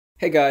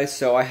Hey guys,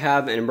 so I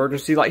have an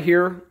emergency light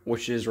here,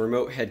 which is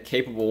remote head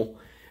capable.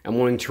 I'm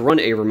wanting to run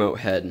a remote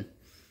head.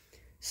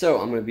 So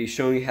I'm going to be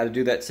showing you how to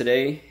do that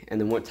today, and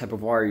then what type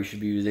of wire you should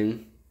be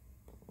using.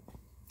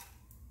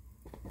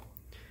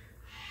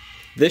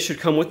 This should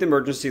come with the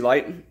emergency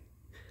light.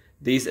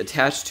 These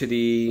attach to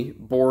the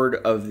board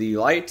of the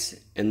light,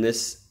 and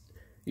this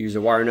use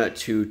a wire nut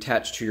to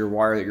attach to your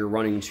wire that you're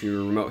running to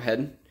your remote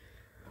head.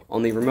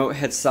 On the remote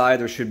head side,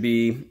 there should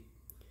be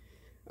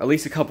at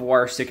least a couple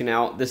wires sticking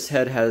out. This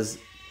head has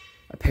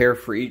a pair of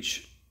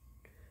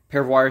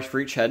wires for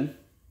each head.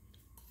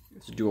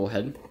 It's a dual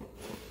head.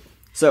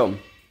 So,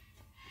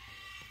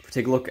 if we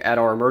take a look at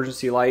our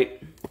emergency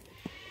light.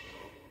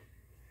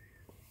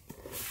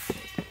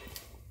 Let's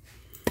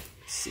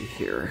see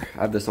here.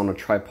 I have this on a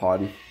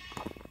tripod.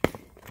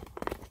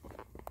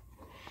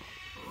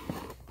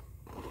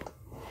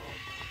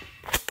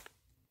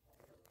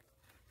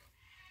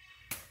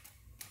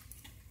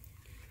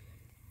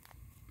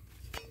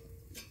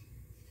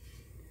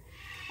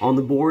 On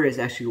the board is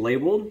actually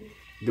labeled.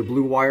 The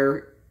blue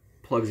wire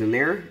plugs in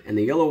there, and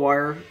the yellow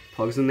wire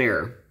plugs in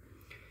there.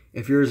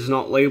 If yours is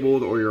not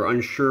labeled or you're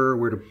unsure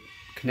where to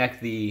connect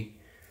the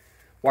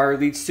wire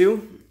leads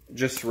to,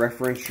 just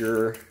reference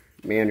your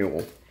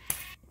manual.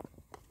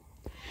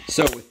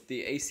 So with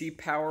the AC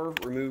power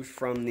removed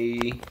from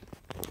the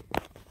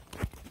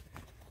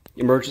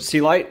emergency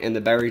light and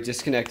the battery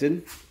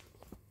disconnected,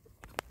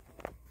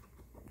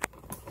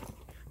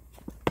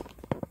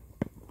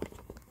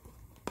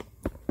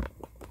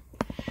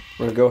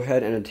 we're going to go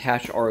ahead and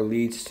attach our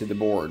leads to the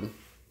board.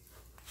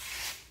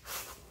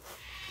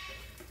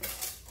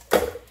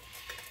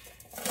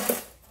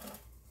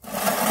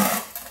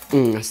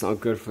 That's not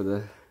good for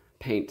the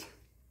paint.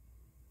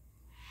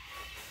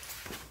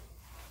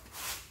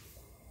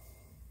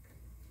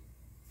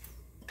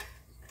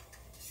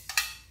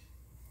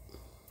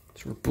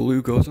 So our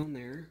blue goes on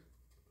there.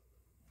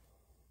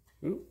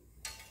 Ooh.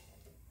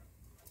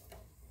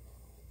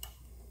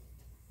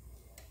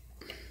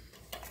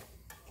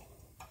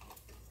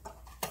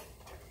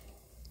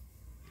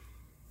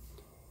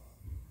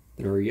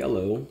 Or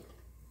yellow.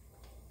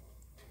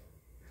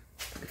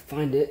 If I can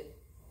find it.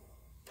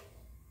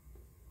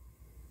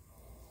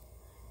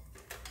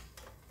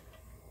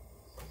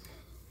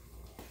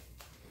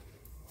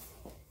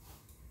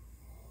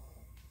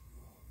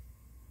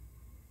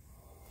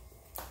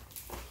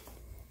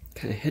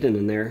 Kind of hidden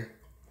in there.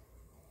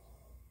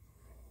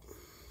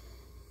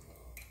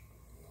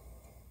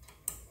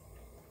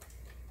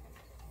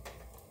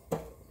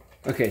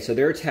 Okay, so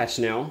they're attached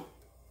now.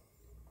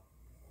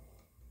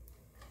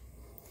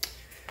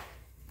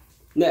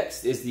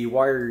 Next is the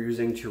wire you're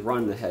using to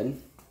run the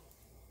head.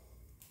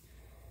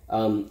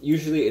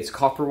 Usually it's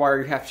copper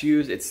wire you have to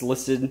use. It's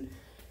listed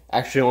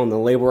actually on the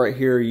label right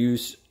here.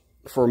 Use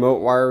for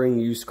remote wiring,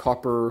 use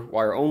copper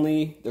wire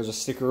only. There's a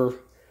sticker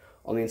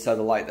on the inside of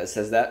the light that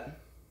says that.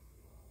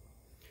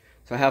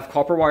 So I have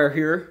copper wire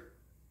here.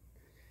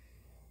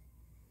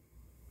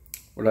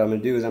 What I'm going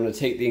to do is I'm going to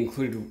take the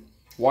included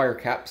wire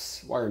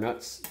caps, wire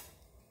nuts.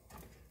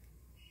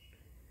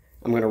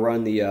 I'm going to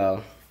run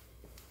the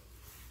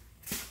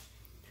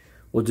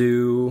we'll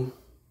do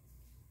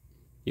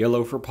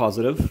yellow for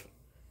positive.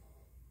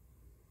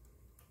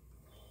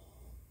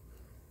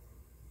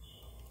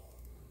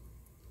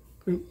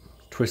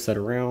 Twist that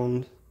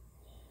around.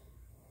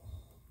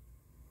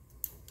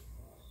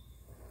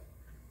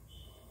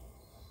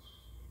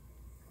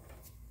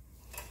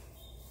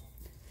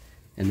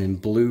 And then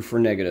blue for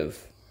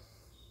negative.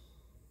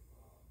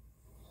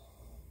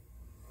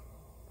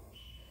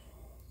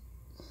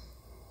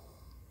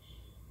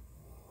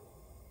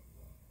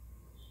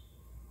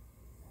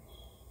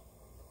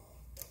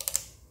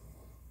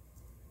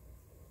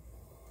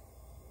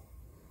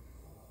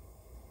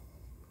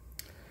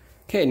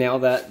 Okay, now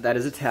that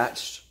is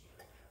attached,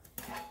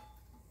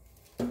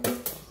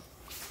 let's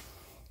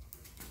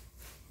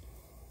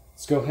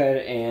go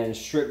ahead and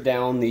strip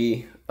down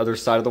the other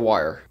side of the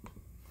wire.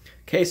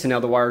 Okay, so now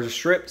the wires are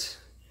stripped.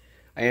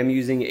 I am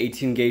using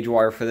 18 gauge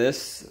wire for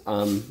this.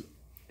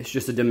 It's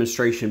just a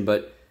demonstration,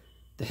 but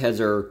the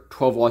heads are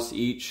 12 watts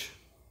each.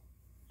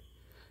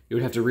 You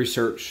would have to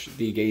research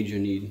the gauge you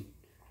need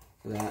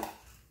for that.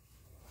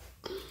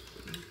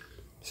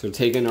 So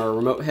taking our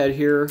remote head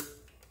here,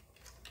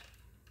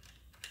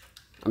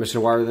 I'm just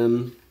going to wire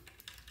them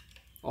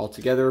all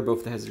together,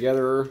 both the heads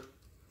together.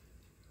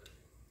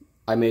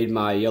 I made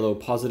my yellow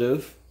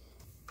positive.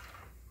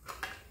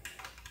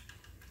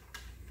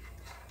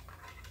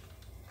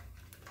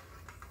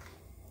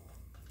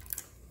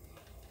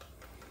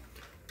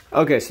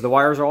 Okay, so the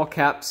wires are all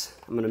caps.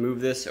 I'm going to move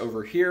this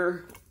over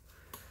here.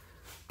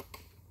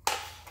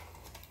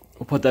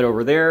 We'll put that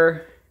over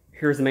there.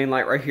 Here's the main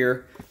light right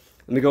here.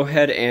 Let me go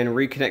ahead and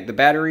reconnect the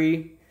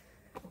battery.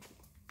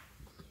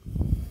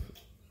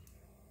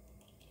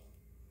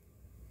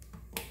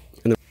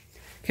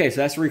 Okay,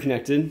 so that's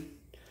reconnected.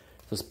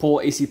 So let's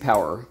pull AC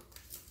power.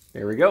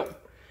 There we go.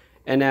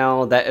 And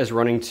now that is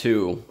running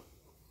too.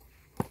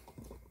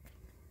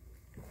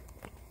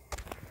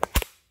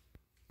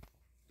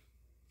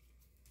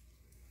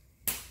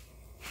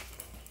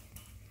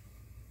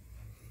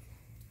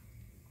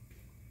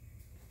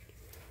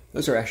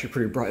 Those are actually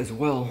pretty bright as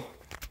well.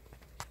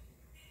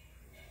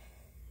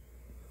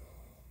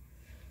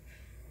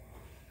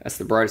 That's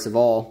the brightest of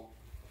all.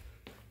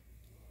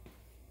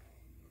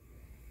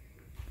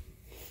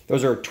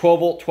 Those are 12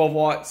 volt, 12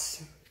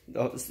 watts.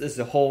 This is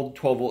a whole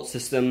 12 volt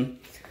system.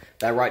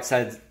 That right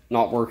side's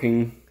not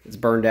working. It's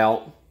burned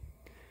out.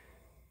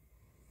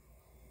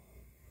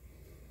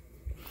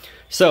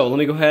 So let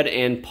me go ahead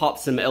and pop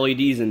some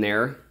LEDs in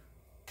there.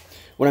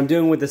 What I'm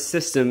doing with this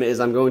system is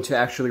I'm going to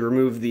actually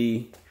remove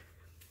the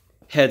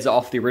heads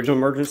off the original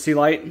emergency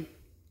light.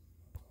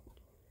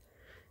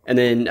 And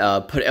then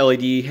put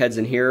LED heads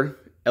in here,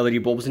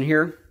 LED bulbs in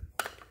here.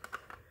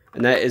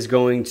 And that is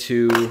going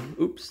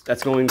to,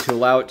 that's going to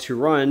allow it to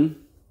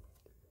run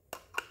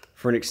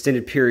for an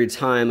extended period of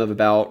time of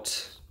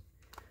about,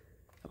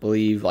 I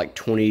believe, like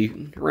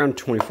around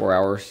 24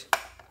 hours.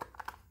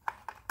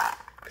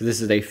 Because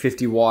this is a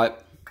 50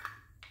 watt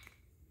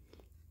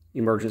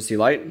emergency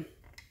light.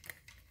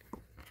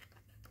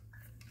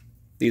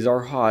 These are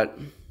hot.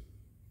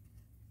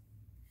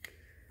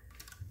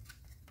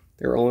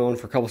 They're only on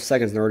for a couple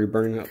seconds and they're already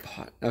burning up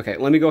hot. Okay,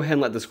 let me go ahead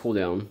and let this cool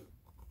down.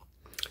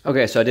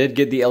 Okay, so I did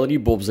get the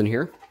LED bulbs in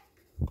here.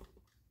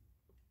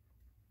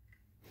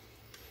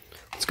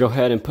 Let's go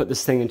ahead and put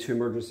this thing into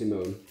emergency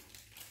mode.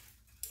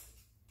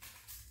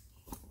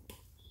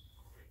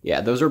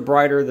 Yeah, those are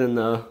brighter than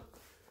the...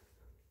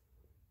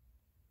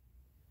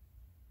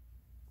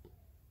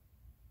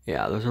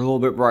 Yeah, those are a little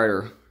bit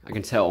brighter, I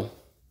can tell.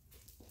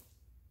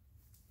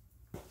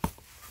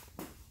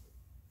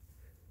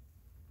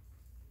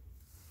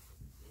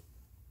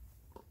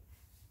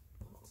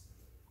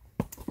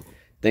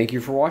 Thank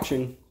you for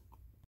watching.